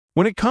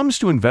When it comes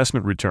to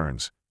investment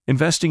returns,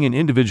 investing in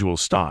individual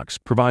stocks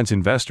provides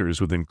investors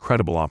with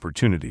incredible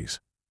opportunities.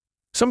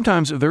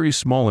 Sometimes a very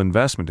small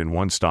investment in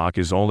one stock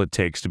is all it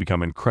takes to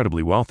become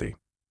incredibly wealthy.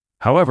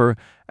 However,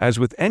 as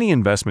with any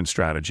investment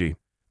strategy,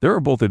 there are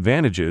both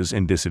advantages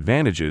and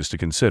disadvantages to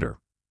consider.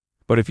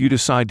 But if you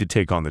decide to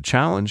take on the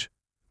challenge,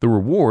 the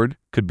reward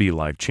could be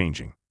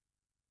life-changing.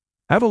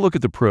 Have a look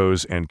at the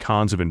pros and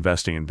cons of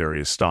investing in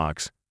various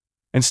stocks,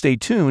 and stay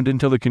tuned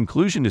until the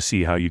conclusion to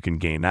see how you can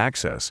gain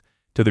access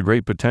to the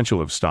great potential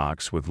of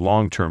stocks with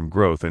long-term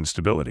growth and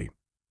stability.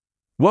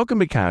 Welcome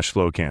to Cash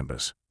Flow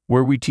Canvas,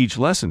 where we teach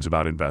lessons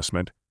about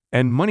investment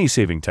and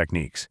money-saving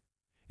techniques.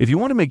 If you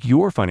want to make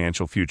your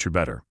financial future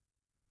better,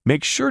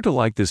 make sure to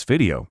like this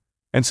video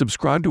and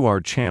subscribe to our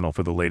channel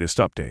for the latest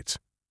updates.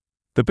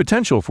 The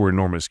potential for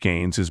enormous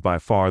gains is by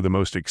far the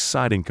most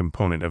exciting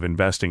component of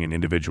investing in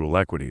individual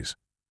equities.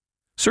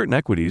 Certain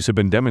equities have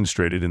been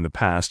demonstrated in the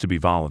past to be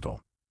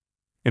volatile.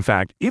 In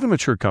fact, even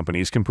mature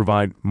companies can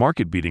provide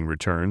market-beating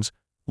returns,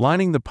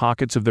 lining the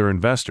pockets of their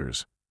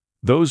investors.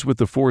 Those with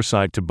the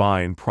foresight to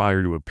buy in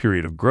prior to a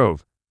period of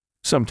growth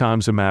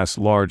sometimes amass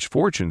large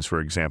fortunes. For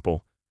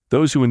example,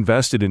 those who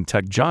invested in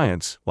tech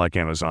giants like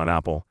Amazon,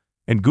 Apple,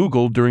 and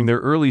Google during their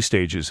early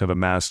stages have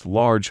amassed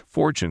large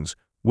fortunes,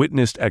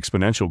 witnessed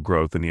exponential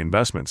growth in the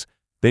investments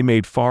they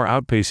made, far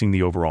outpacing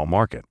the overall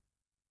market.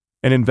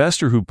 An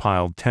investor who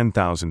piled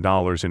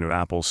 $10,000 into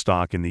Apple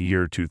stock in the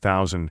year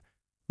 2000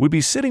 would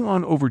be sitting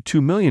on over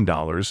 $2 million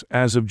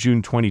as of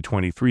June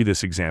 2023.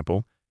 This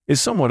example is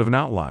somewhat of an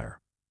outlier,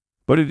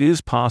 but it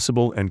is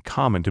possible and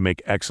common to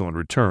make excellent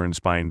returns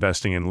by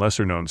investing in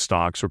lesser-known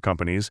stocks or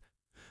companies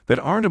that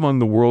aren't among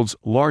the world's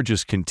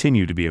largest.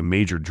 Continue to be a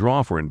major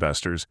draw for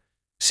investors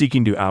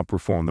seeking to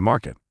outperform the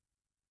market.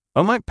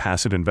 Unlike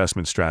passive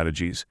investment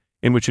strategies,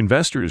 in which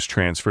investors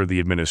transfer the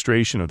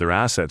administration of their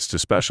assets to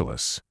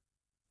specialists,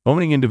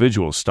 owning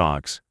individual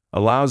stocks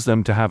allows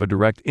them to have a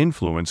direct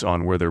influence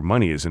on where their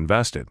money is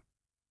invested.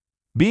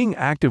 Being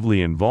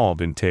actively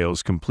involved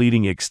entails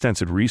completing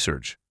extensive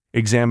research,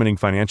 examining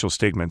financial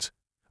statements,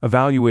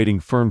 evaluating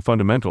firm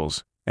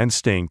fundamentals, and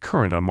staying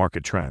current on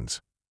market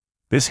trends.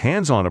 This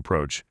hands-on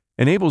approach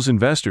enables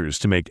investors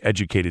to make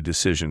educated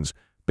decisions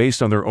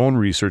based on their own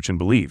research and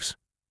beliefs.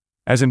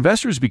 As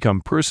investors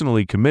become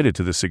personally committed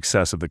to the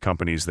success of the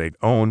companies they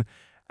own,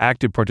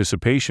 active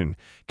participation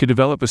can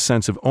develop a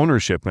sense of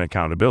ownership and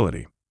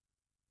accountability.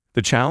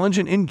 The challenge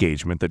and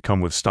engagement that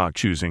come with stock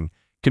choosing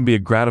can be a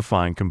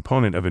gratifying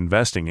component of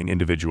investing in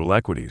individual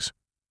equities.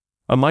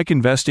 Unlike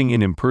investing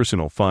in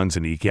impersonal funds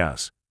and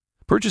ETFs,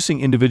 purchasing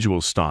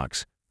individual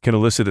stocks can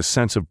elicit a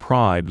sense of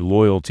pride,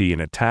 loyalty,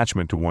 and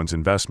attachment to one's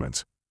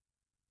investments.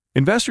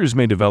 Investors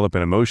may develop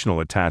an emotional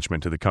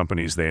attachment to the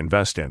companies they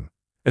invest in,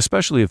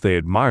 especially if they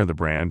admire the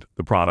brand,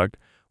 the product,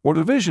 or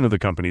the vision of the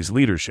company's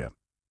leadership.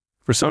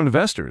 For some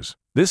investors,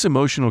 this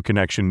emotional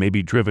connection may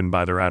be driven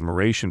by their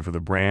admiration for the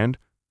brand,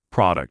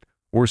 product,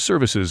 or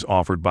services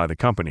offered by the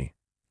company,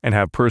 and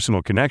have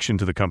personal connection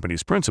to the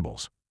company's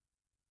principles.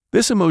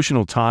 This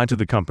emotional tie to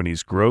the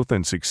company's growth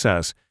and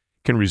success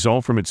can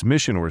result from its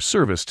mission or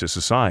service to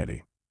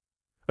society.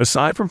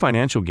 Aside from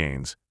financial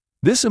gains,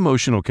 this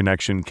emotional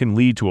connection can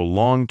lead to a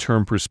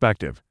long-term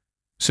perspective,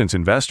 since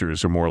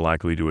investors are more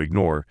likely to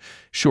ignore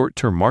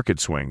short-term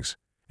market swings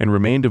and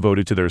remain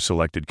devoted to their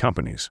selected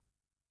companies.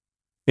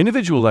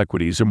 Individual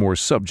equities are more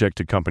subject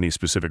to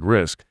company-specific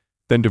risk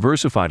than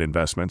diversified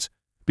investments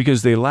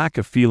because they lack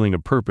a feeling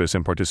of purpose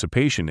and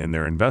participation in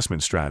their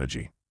investment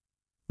strategy.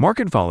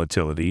 Market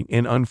volatility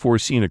and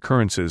unforeseen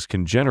occurrences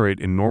can generate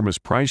enormous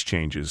price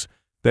changes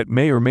that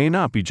may or may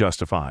not be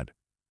justified,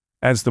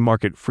 as the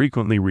market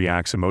frequently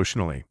reacts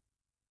emotionally.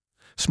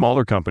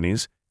 Smaller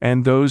companies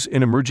and those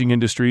in emerging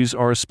industries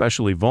are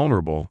especially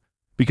vulnerable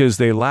because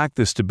they lack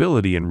the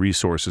stability and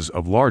resources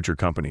of larger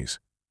companies.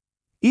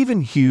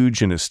 Even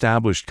huge and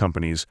established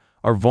companies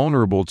are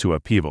vulnerable to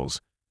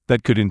upheavals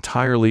that could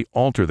entirely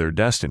alter their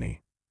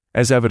destiny,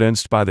 as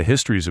evidenced by the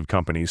histories of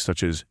companies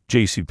such as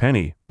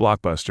JCPenney,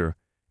 Blockbuster,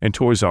 and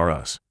Toys R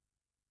Us.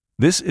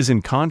 This is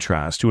in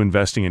contrast to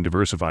investing in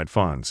diversified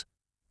funds,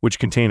 which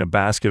contain a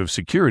basket of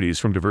securities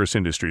from diverse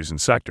industries and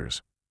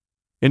sectors.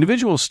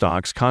 Individual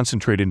stocks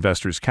concentrate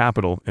investors'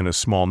 capital in a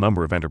small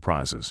number of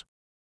enterprises.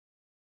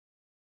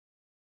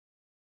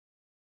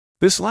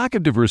 This lack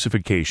of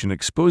diversification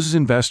exposes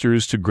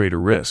investors to greater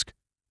risk,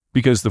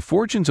 because the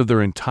fortunes of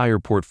their entire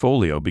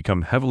portfolio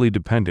become heavily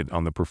dependent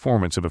on the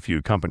performance of a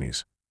few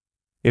companies.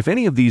 If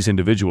any of these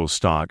individual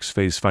stocks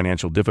face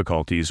financial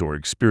difficulties or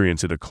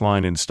experience a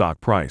decline in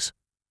stock price,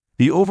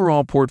 the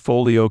overall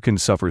portfolio can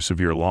suffer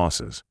severe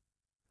losses.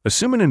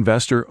 Assume an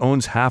investor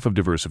owns half of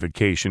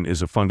diversification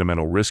is a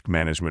fundamental risk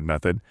management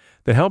method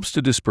that helps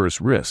to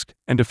disperse risk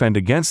and defend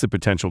against the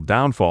potential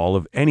downfall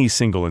of any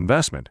single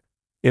investment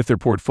if their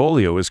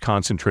portfolio is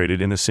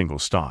concentrated in a single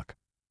stock.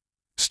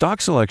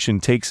 Stock selection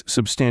takes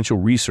substantial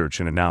research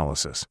and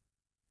analysis.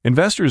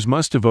 Investors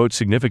must devote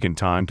significant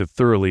time to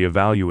thoroughly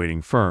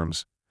evaluating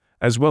firms,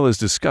 as well as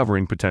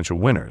discovering potential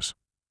winners.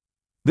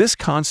 This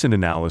constant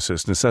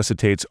analysis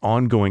necessitates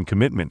ongoing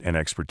commitment and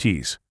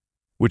expertise,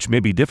 which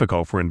may be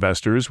difficult for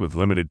investors with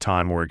limited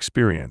time or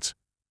experience.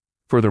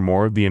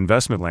 Furthermore, the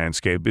investment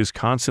landscape is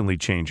constantly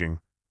changing,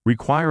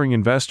 requiring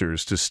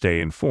investors to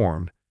stay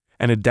informed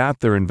and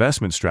adapt their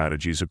investment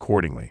strategies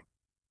accordingly.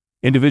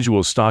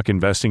 Individual stock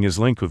investing is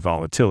linked with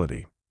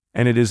volatility,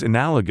 and it is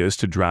analogous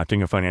to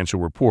drafting a financial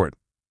report.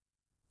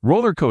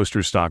 Roller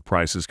coaster stock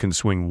prices can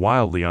swing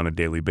wildly on a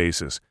daily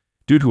basis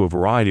due to a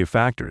variety of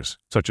factors,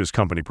 such as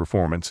company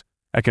performance,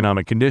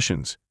 economic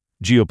conditions,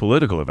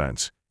 geopolitical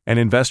events, and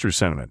investor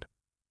sentiment.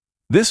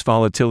 This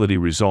volatility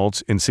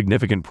results in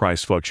significant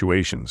price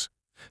fluctuations,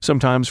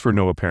 sometimes for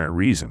no apparent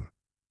reason.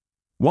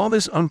 While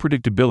this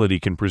unpredictability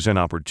can present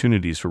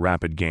opportunities for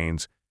rapid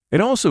gains,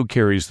 it also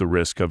carries the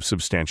risk of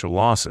substantial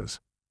losses.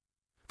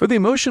 For the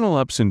emotional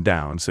ups and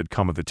downs that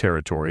come with the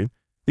territory,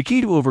 the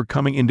key to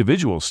overcoming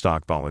individual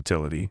stock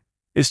volatility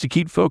is to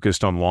keep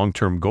focused on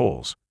long-term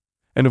goals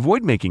and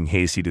avoid making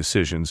hasty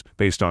decisions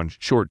based on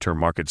short-term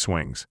market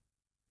swings.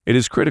 It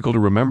is critical to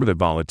remember that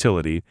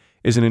volatility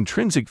is an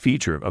intrinsic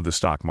feature of the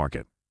stock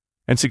market,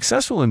 and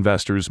successful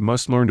investors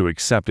must learn to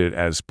accept it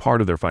as part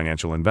of their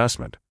financial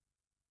investment.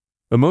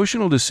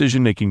 Emotional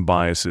decision-making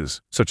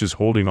biases, such as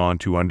holding on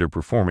to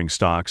underperforming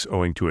stocks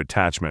owing to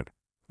attachment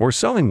or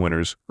selling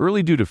winners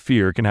early due to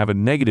fear, can have a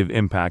negative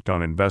impact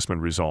on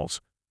investment results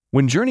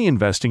when journey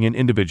investing in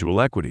individual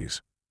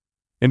equities.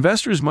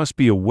 Investors must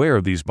be aware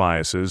of these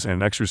biases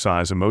and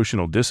exercise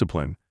emotional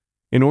discipline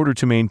in order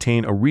to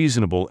maintain a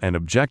reasonable and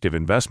objective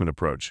investment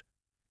approach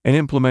and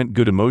implement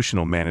good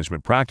emotional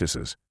management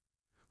practices.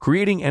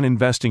 Creating an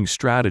investing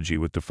strategy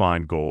with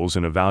defined goals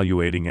and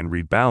evaluating and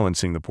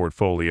rebalancing the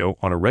portfolio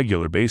on a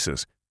regular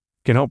basis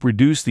can help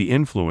reduce the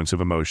influence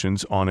of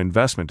emotions on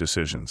investment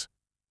decisions.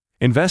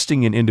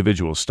 Investing in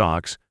individual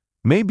stocks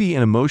may be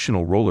an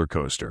emotional roller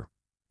coaster,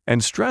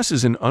 and stress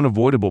is an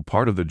unavoidable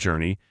part of the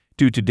journey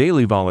due to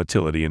daily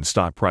volatility in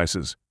stock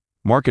prices,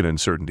 market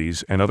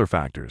uncertainties, and other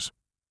factors.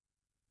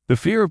 The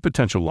fear of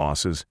potential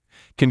losses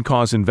can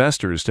cause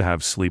investors to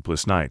have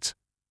sleepless nights.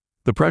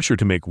 The pressure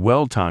to make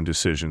well-timed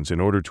decisions in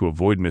order to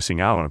avoid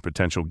missing out on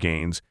potential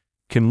gains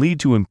can lead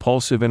to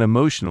impulsive and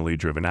emotionally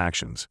driven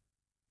actions.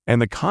 And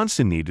the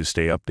constant need to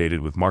stay updated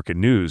with market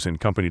news and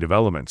company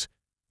developments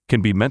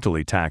can be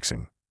mentally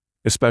taxing,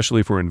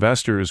 especially for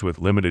investors with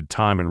limited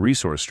time and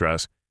resource.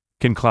 Stress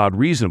can cloud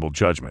reasonable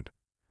judgment,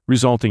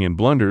 resulting in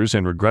blunders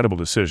and regrettable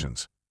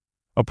decisions.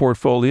 A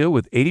portfolio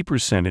with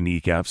 80% in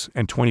ETFs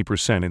and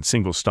 20% in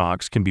single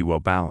stocks can be well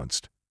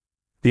balanced.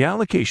 The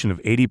allocation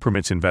of 80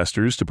 permits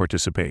investors to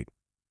participate.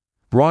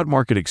 Broad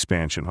market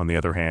expansion, on the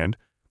other hand,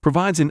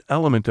 provides an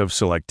element of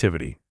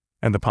selectivity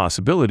and the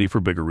possibility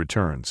for bigger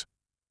returns.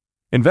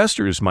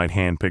 Investors might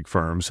handpick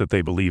firms that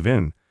they believe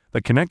in,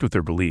 that connect with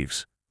their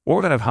beliefs,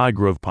 or that have high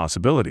growth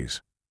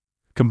possibilities.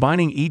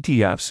 Combining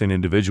ETFs and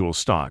individual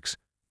stocks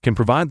can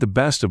provide the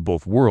best of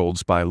both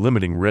worlds by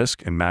limiting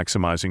risk and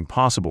maximizing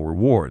possible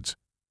rewards.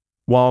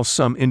 While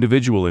some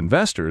individual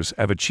investors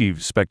have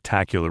achieved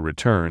spectacular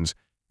returns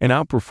and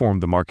outperformed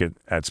the market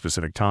at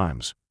specific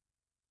times.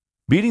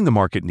 Beating the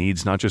market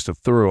needs not just a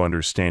thorough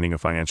understanding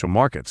of financial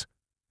markets,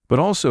 but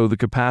also the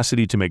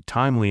capacity to make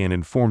timely and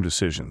informed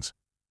decisions.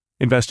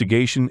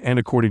 Investigation, and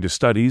according to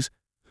studies,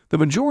 the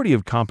majority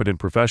of competent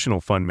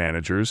professional fund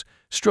managers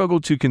struggle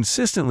to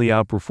consistently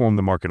outperform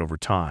the market over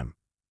time.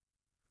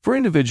 For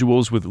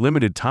individuals with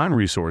limited time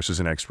resources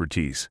and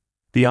expertise,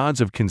 the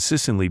odds of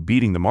consistently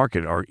beating the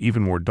market are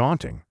even more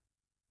daunting.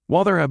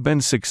 While there have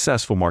been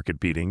successful market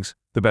beatings,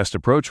 the best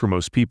approach for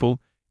most people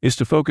is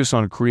to focus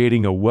on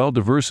creating a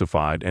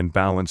well-diversified and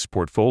balanced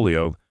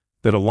portfolio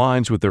that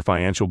aligns with their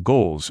financial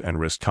goals and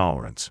risk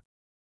tolerance.